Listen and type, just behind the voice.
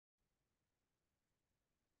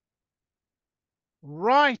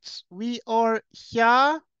Right, we are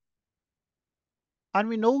here and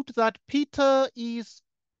we note that Peter is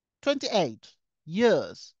 28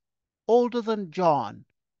 years older than John.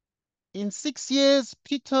 In 6 years,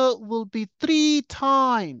 Peter will be 3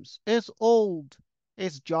 times as old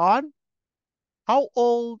as John. How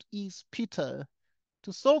old is Peter?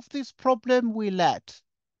 To solve this problem, we let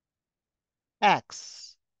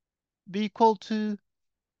x be equal to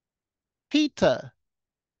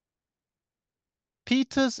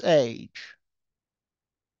Peter's age,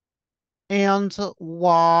 and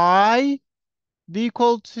y be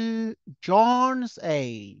equal to John's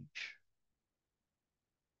age,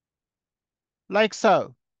 like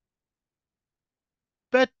so.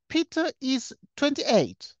 But Peter is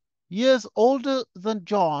 28 years older than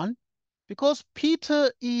John. Because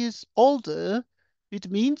Peter is older, it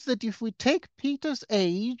means that if we take Peter's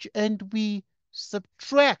age and we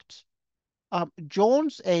subtract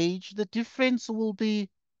John's age, the difference will be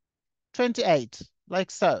 28,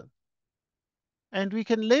 like so. And we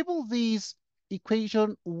can label these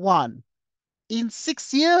equation 1. In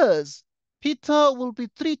 6 years, Peter will be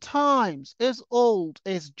 3 times as old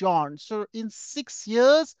as John. So in 6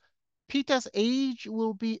 years, Peter's age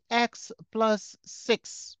will be x plus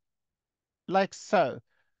 6, like so.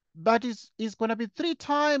 But is going to be 3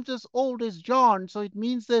 times as old as John. So it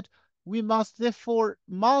means that we must therefore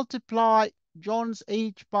multiply John's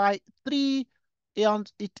age by 3,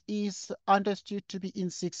 and it is understood to be in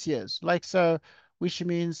 6 years, like so, which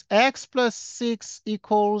means x plus 6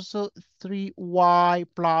 equals 3y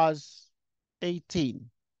plus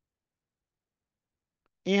 18.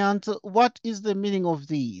 And what is the meaning of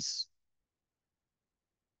these?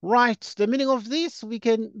 Right, the meaning of this, we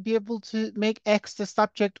can be able to make x the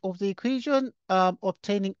subject of the equation,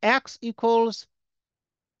 obtaining x equals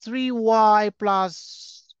 3y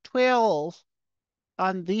plus 12,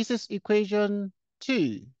 and this is equation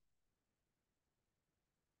 2.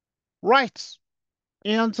 Right,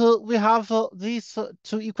 and we have these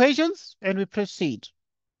 2 equations, and we proceed.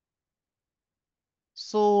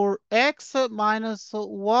 So x minus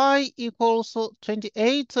y equals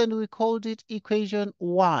 28, and we called it equation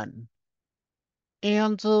 1.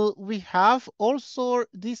 And we have also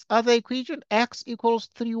this other equation, x equals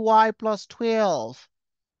 3y plus 12.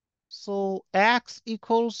 So x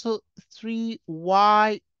equals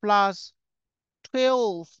 3y plus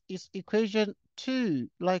 12 is equation 2,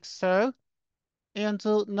 like so. And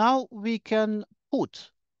now we can put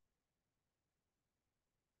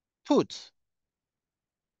 2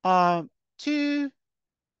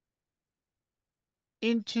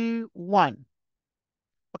 into 1.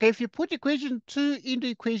 Okay, if you put equation 2 into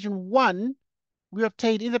equation 1, we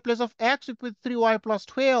obtain in the place of x, we put 3y plus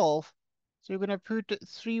 12. So you're going to put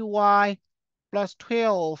 3y plus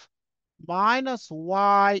 12 minus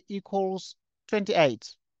y equals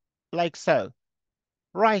 28, like so.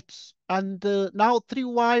 Right, and now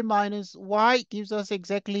 3y minus y gives us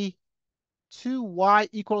exactly 2y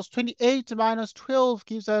equals 28 minus 12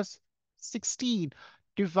 gives us 16.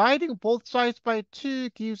 Dividing both sides by 2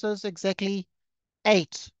 gives us exactly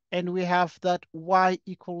 8. And we have that y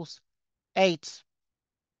equals 8.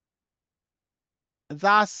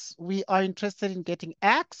 Thus, we are interested in getting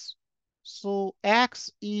x. So x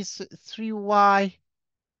is 3y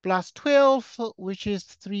plus 12, which is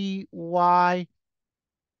 3y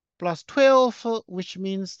plus 12, which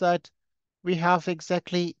means that we have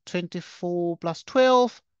exactly 24 plus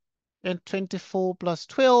 12, and 24 plus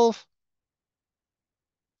 12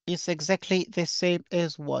 is exactly the same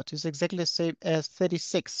as what? Is exactly the same as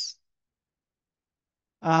 36.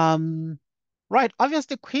 Right,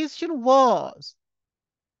 obviously the question was,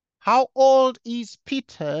 how old is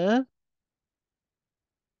Peter?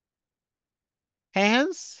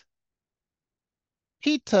 Hence,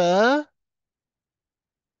 Peter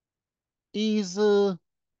is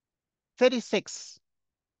 36.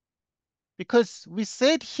 Because we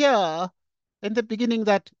said here in the beginning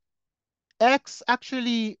that x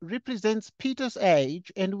actually represents Peter's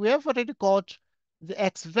age, and we have already got the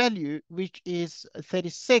x value, which is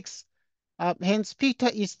 36. Hence, Peter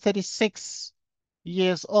is 36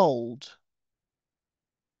 years old.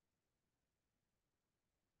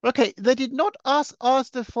 Okay, they did not ask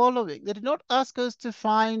us the following. They did not ask us to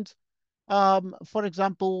find, for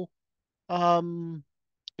example,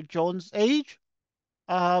 John's age.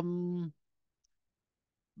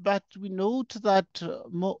 But we note that,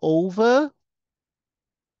 moreover,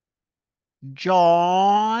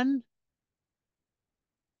 John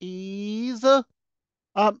is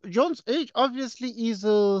John's age obviously is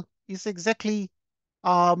exactly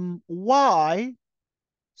y.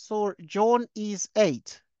 So John is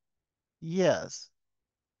 8 years.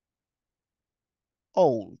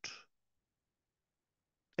 old.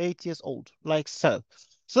 8 years old, like so.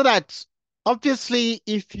 So that obviously,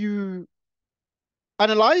 if you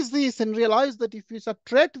analyze this and realize that if you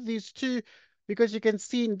subtract these two, because you can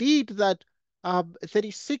see indeed that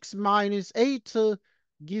 36 minus 8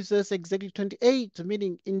 gives us exactly 28,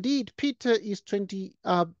 meaning indeed Peter is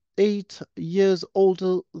 28 years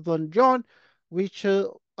older than John, which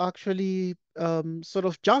actually sort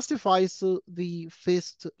of justifies the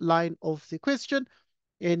first line of the question.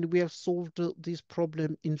 And we have solved this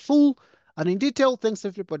problem in full and in detail. Thanks,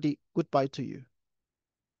 everybody. Goodbye to you.